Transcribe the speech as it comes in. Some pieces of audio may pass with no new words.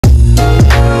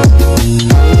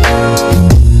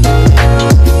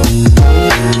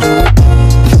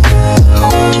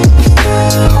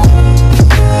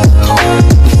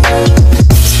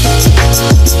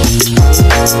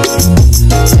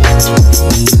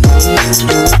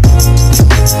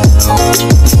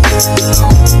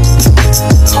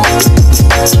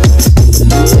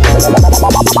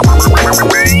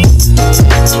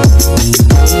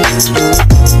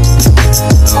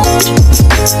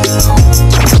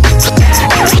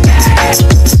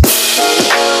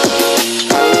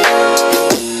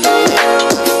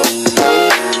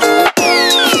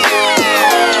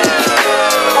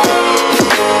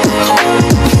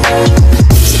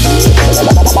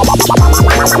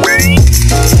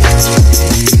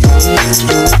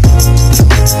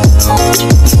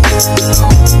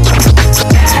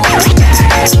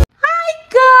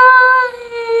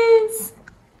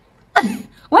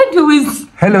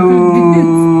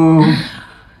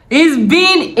It's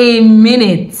been a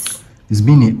minute. It's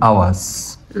been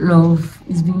hours. Love,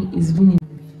 it's been a minute.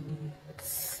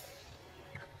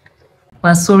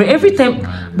 We're sorry every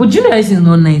time, but you know this is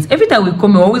not nice. Every time we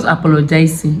come, we're always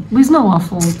apologizing, but it's not our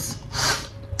fault.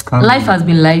 Life has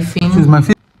been lifing. This is my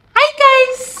favorite. Hi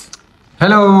guys.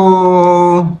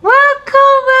 Hello.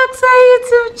 Welcome back to our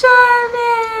YouTube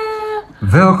channel.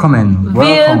 Welcome.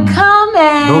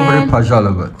 Dobre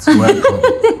pожаловать. Welcome.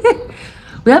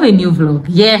 We have a new vlog.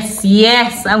 Yes,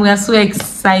 and we are so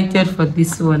excited for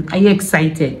this one. Are you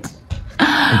excited?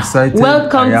 Excited.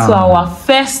 Welcome to our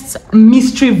first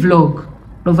mystery vlog.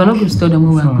 No, we're not going to tell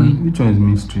them where we're going. Which one is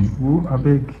mystery? Who? I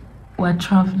beg. We're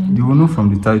traveling. You will know from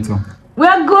the title. We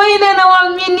are going on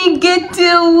our mini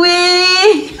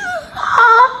getaway.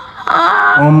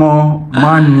 Omo,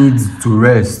 man needs to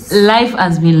rest. Life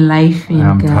has been lifing,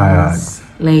 I'm guys.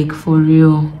 tired. Like for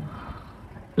real.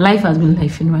 Life has been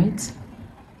lifing, right?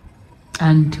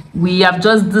 And we have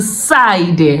just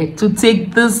decided to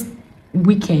take this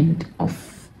weekend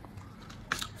off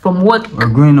from work. We're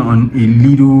going on a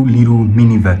little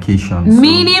mini vacation. So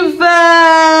Mini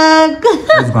vac.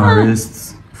 just gonna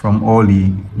rest from all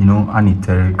the,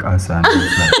 anesthetic acid.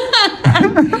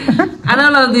 And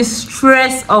all of the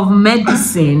stress of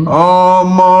medicine.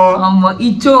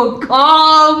 It joke.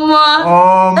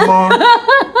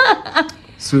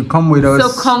 So come with us. So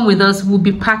come with us. We'll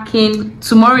be packing.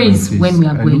 Tomorrow is when we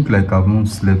are going. I look like I've not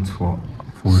slept for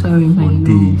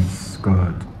days.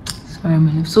 God. Sorry,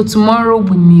 my love. So tomorrow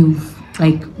we move.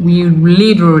 Like we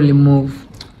literally move.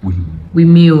 We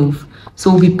move. So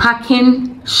we'll be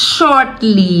packing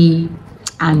shortly.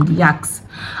 And yaks.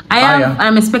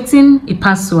 I'm expecting a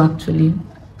parcel actually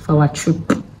for our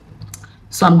trip.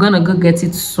 So I'm gonna go get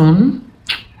it soon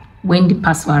when the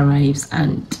parcel arrives,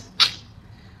 and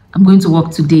I'm going to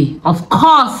work today, of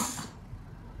course.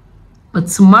 But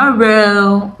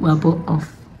tomorrow we're both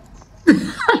off.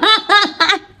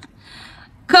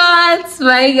 Cut.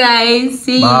 Bye guys.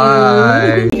 See you.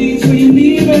 Bye.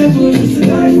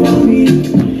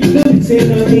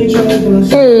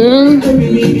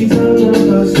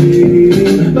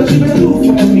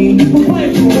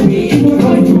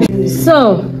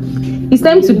 So it's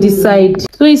time to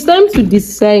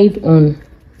decide. On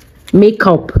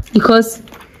makeup, because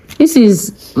this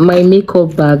is my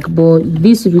makeup bag, but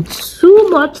this will be too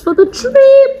much for the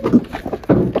trip,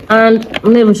 and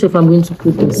I'm not even sure if I'm going to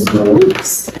put this.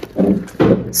 Oops.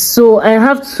 So I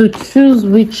have to choose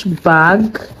which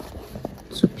bag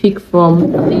to pick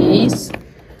from this.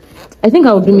 I think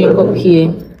I'll do makeup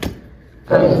here,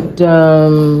 and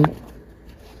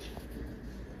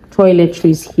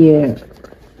toiletries here.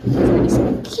 It's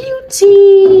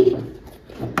cutie.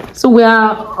 So we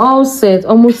are all set,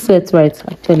 almost set, right?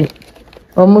 Actually,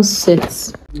 almost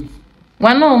set.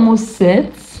 We're not almost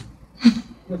set.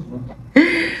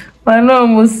 We're not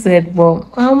almost set, but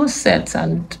we're almost set,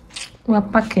 and we're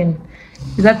packing.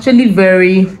 It's actually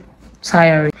very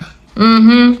tiring.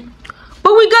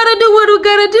 But we gotta do what we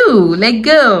gotta do. Let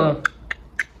go.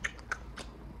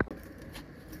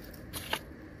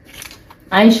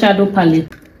 Eyeshadow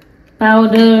palette,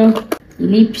 powder,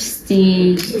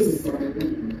 lipstick,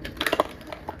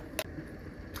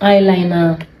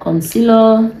 eyeliner,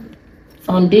 concealer,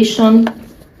 foundation,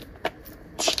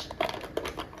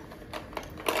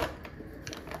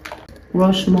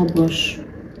 more brush.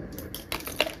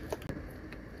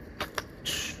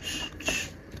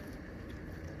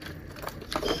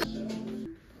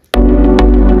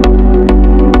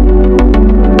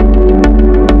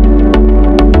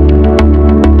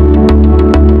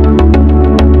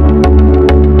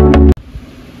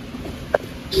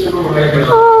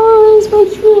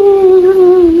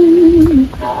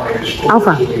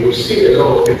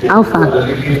 Alpha.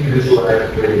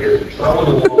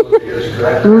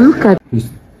 Look at.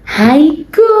 Hi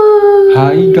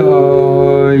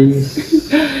guys.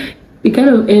 The kind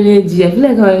of energy, I feel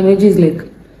like our energy is like,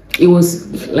 it was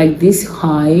like this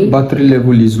high. Battery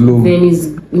level is low. Then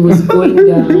it was going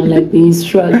down like this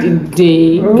throughout the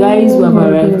day. Guys, we have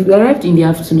arrived. We arrived in the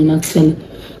afternoon actually.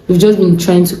 We've just been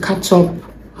trying to catch up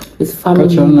with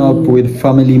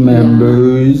family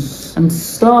members and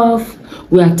stuff.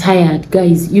 We are tired,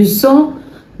 guys. You saw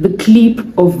the clip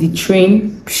of the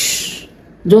train. Psh,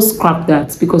 just scrap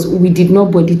that, because we did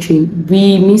not board the train.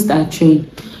 We missed our train.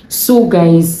 So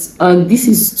guys, this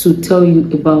is to tell you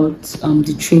about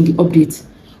the train, the update.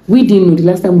 We didn't know the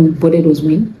last time we boarded was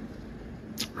when?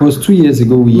 It was 2 years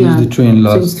ago we used the train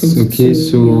last. Okay,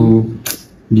 so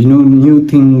new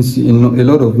things, a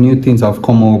lot of new things have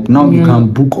come up. Now you can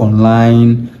book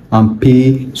online. and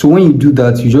pay. So when you do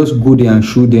that, you just go there and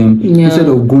show them instead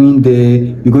of going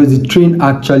there, because the train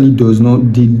actually does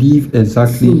not deliver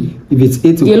exactly. If it's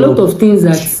 8 o'clock, there are a lot of things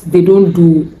that they don't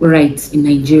do right in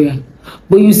Nigeria,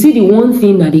 but you see, the one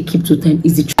thing that they keep to time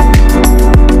is the train.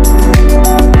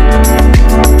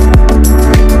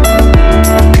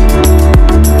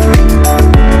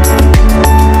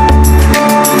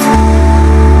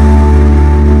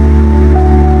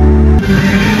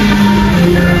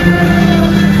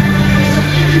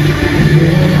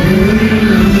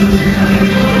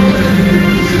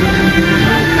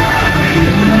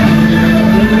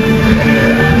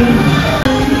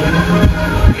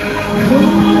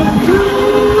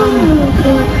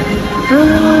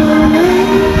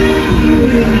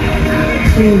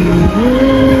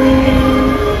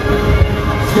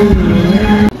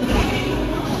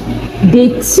 Day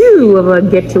 2 of our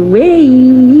getaway.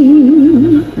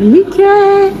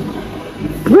 Weekend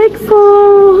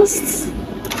breakfast.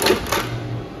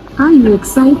 Are you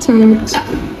excited?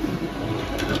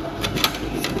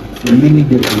 mini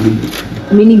getaway.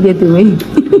 Mini getaway.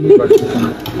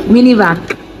 Mini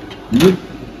vac.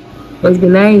 Must be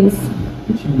nice.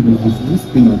 Is this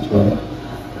spinach?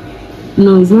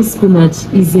 No, it's not spinach.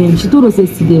 It's she told us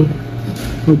yesterday.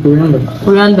 Oh, coriander.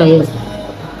 Coriander, yes.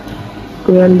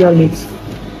 Coriander leaves.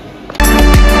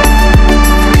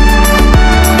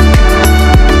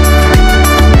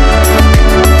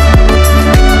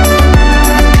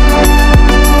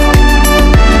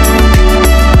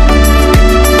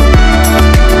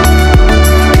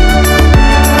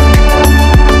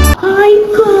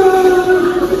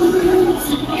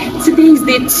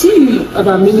 Day 2 of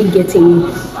our mini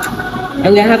getaway,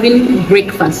 and we're having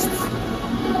breakfast.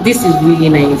 This is really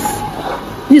nice.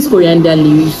 This is coriander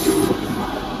leaves,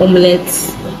 omelette,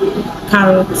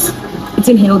 carrots,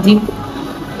 eating healthy,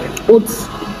 oats,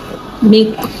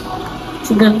 milk,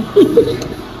 sugar.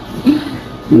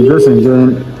 You're just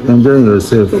enjoying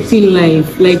yourself. Protein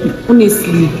life, like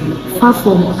honestly, far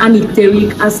from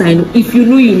anesthetic aside. If you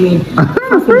know, you know.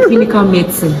 Far from clinical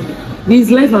medicine. There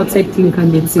is life outside clinical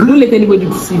medicine. Don't let anybody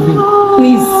deceive you,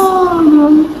 please.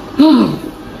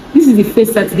 This is the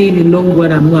first Saturday in a long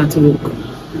while I'm not at work.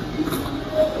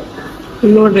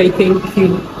 Lord, I thank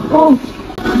you. Oh,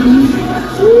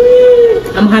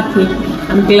 I'm happy.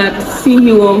 I'm glad to see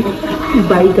you all.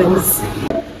 Bye, guys.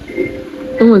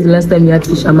 When was the last time you had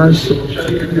fisherman soup?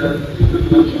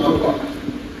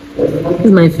 This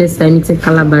is my first time eating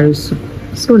calabar soup.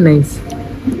 So nice.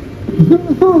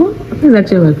 This is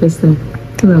actually my first time.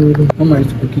 Mama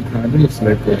used to cook it. I don't like it. I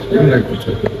don't like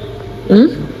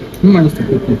it. Mama used to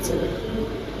cook it.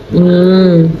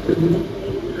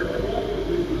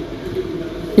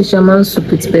 Fisherman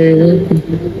soup, it's very good.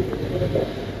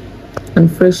 And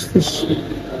fresh fish.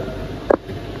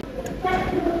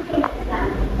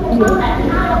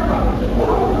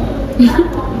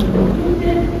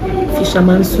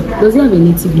 Fisherman soup. Does it have a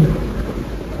native name?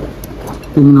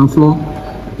 Terminal floor.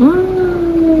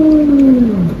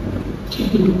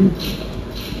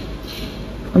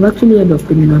 I've actually heard of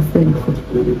terminal floor before.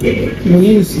 We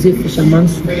used to say fisherman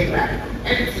soup.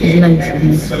 It's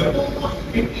nice.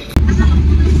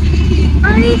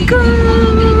 My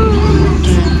God!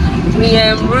 Me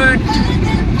am rude.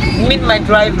 Meet my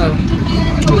driver.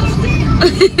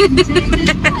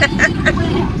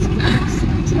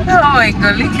 Oh my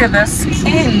God, look at the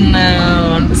skin.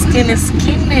 The skin is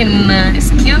skinning.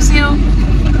 Excuse you.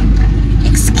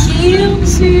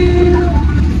 Excuse you.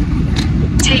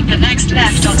 Take the next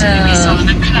left onto Louis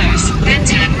Solomon Close, then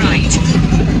turn right.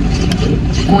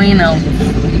 Going out.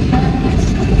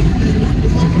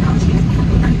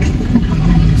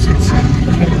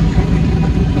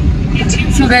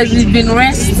 So guys, we've been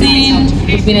resting,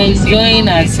 we've been enjoying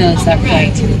ourselves at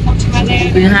night.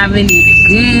 We've been having a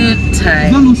good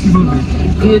time.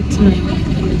 Good time.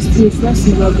 It's not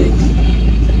silver bed.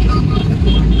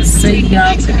 So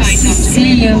y'all,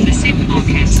 see you. The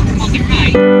supermarket on the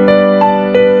right.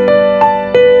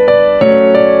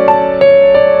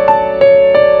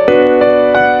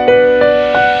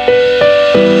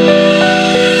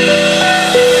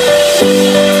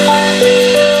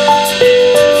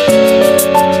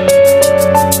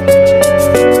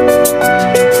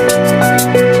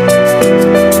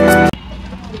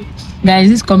 Guys,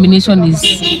 this combination is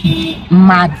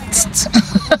mad.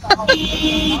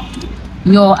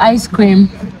 Your ice cream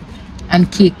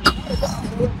and cake.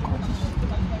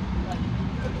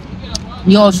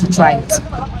 You all should try it.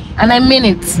 And I mean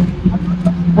it.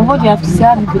 But what do you have to say?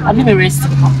 Have you been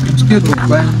resting?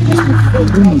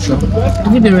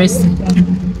 Have you been resting?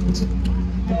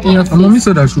 Mommy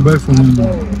said I should buy for me.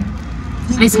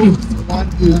 Ice cream.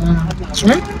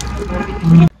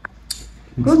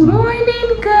 Good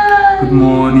morning, guys. Good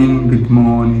morning. Good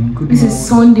morning. This is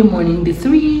Sunday morning, the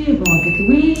 3 of our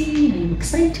getaway. I'm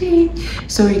excited.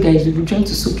 Sorry, guys, we've been trying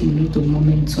to soak in a lot of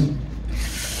momentum.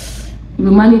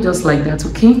 We manage just like that,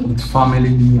 okay? With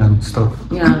family and stuff.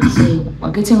 Yeah, so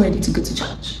we're getting ready to go to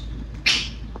church.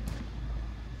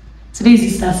 Today is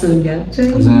Easter Sunday,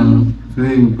 actually.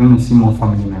 Today we're going to see more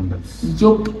family members.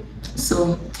 Yup.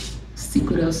 So stick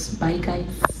with us. Bye, guys.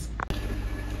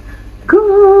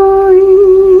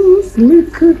 Guys,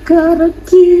 look who got a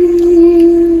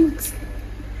gift.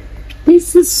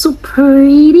 This is so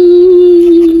pretty.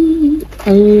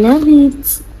 I love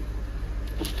it.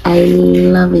 I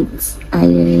love it. I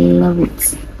love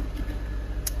it.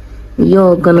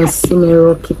 You're gonna see me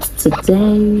rock it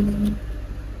today.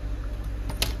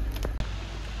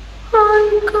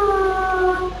 Hi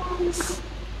guys.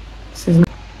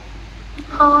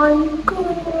 Hi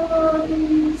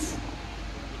guys.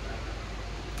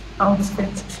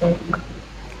 Outfit check.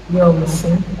 You're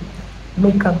missing.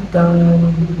 Makeup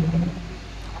done.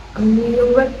 And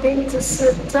you're ready to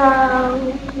sit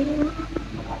down.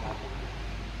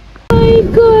 Hi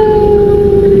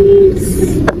guys.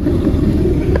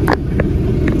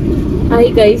 Hi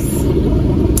guys.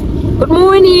 Good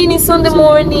morning. It's Sunday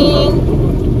morning.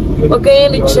 We're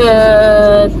going to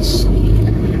church.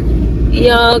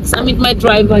 Yucks, I'm with my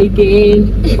driver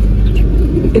again.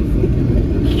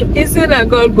 He said I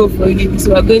gotta go for him,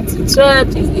 so we're going to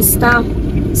church. It's Easter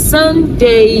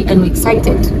Sunday and we're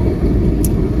excited.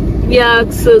 Yeah,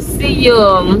 so see you.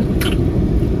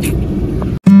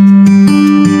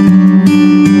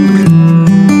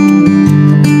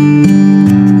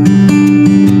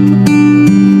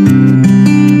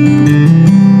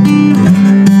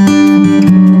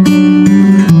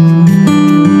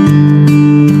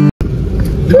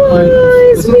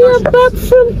 Guys, we are back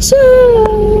from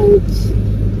church.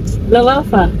 Love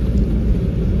Alpha,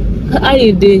 how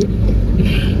you doing?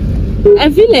 I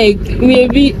feel like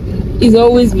maybe it's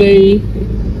always very,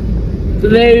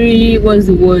 what's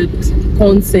the word?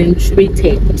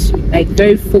 Concentrated, like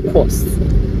very focused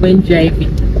when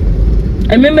driving.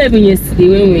 I remember even yesterday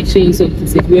when we were showing something,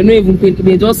 we were not even going,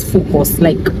 we were just focused,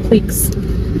 like, please,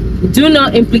 do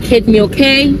not implicate me,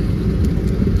 okay?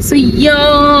 So,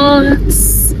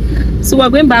 yes. So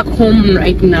we're going back home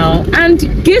right now, and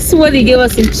guess what they gave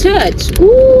us in church?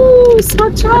 Ooh,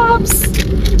 smart chops!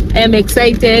 I am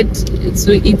excited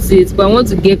to eat it, but I want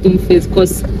to get home first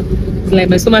because it's like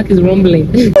my stomach is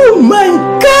rumbling. Oh my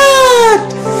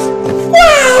God!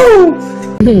 Wow!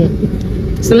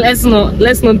 So let's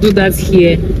not do that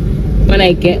here. When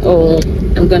I get home,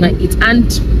 I'm gonna eat, and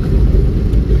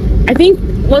I think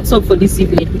what's up for this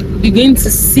evening? We're going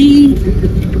to see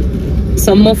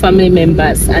some more family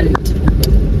members, and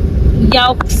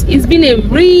yeah, it's been a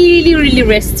really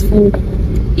restful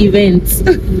event.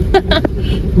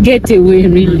 Getaway,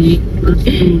 really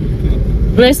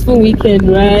restful weekend,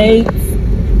 right?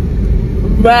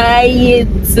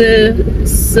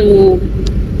 So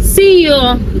see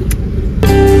you.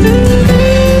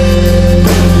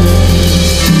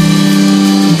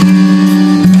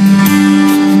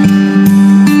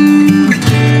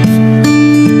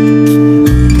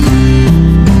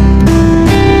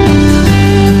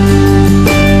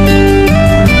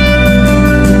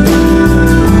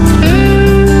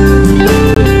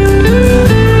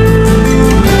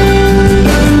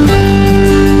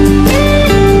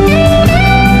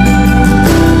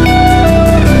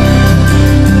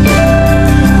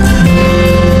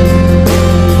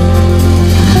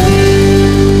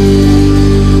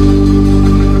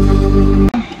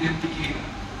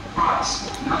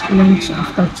 Lunch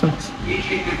after church.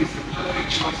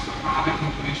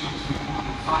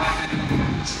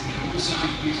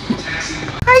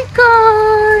 Hi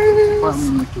guys!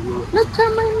 Look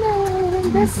at my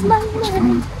man. That's my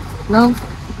man. No.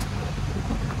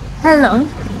 Hello.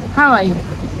 How are you?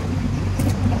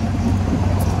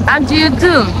 How do you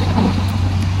do?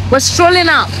 We're strolling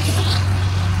out.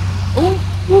 Ooh.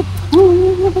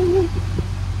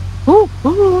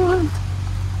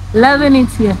 Loving it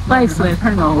here. Bye, swear.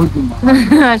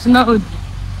 I should not hold.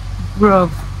 Bro.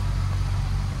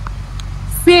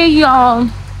 See y'all.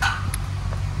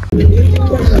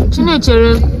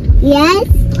 Chinechere. Yes.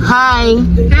 Hi.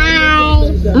 Hi.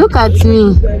 Look at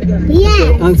me.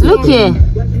 Yes. Look here.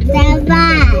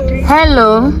 Bye.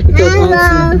 Hello.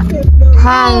 Hello.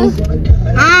 Hi.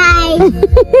 Hi.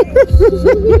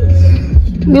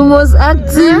 The most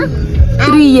active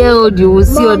 3-year-old you will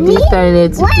see on the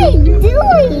internet What today. are you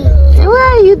doing? What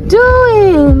are you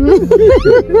doing?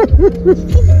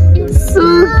 So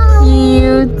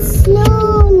cute. No.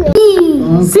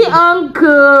 See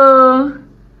uncle.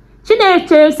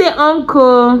 Chineke, say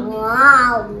uncle.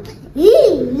 Wow.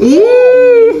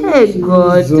 Hey,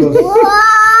 God.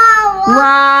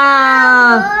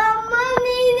 Wow.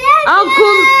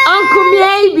 Uncle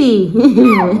maybe.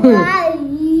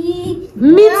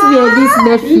 Meet me this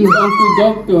nephew.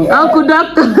 Uncle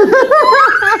Doctor.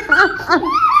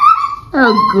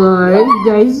 Oh God, this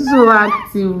guy is so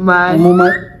active, man. Mama,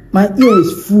 my ear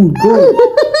is full. Go.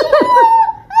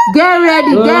 Get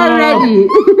ready, get ready.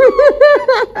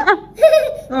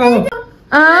 Thank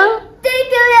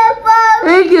you, Papa.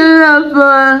 Thank you,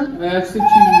 Papa.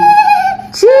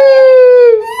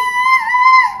 Cheese.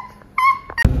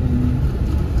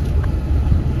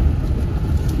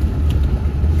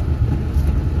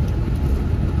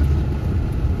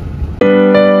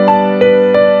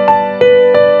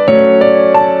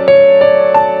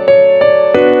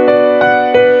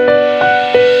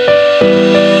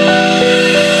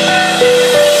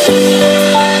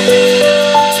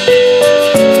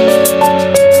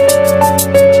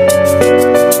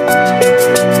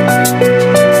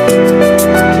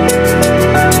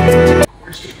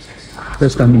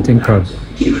 First time eating crab.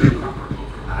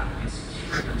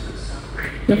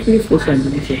 Definitely fresh and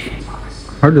delicious.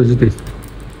 How does it taste?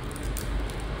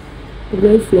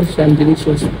 Very fresh and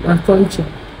delicious. And crunchy.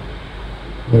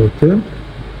 Okay.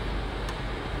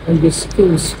 And the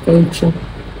skin is crunchy.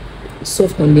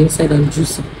 Soft on the inside and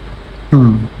juicy.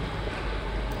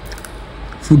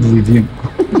 Food review.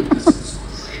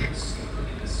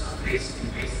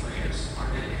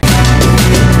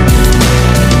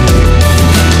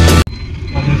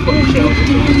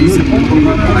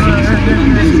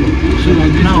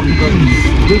 Now,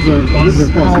 these are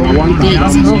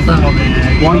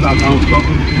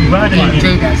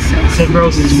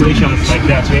several situations like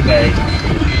that whereby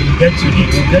you get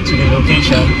to the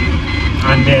location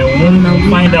and we'll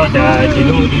find out that they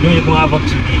don't even have up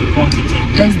to the quantity.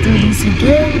 Let's do this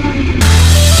again.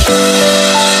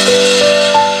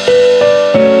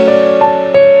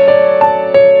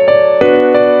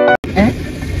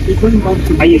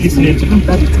 Are you listening to me?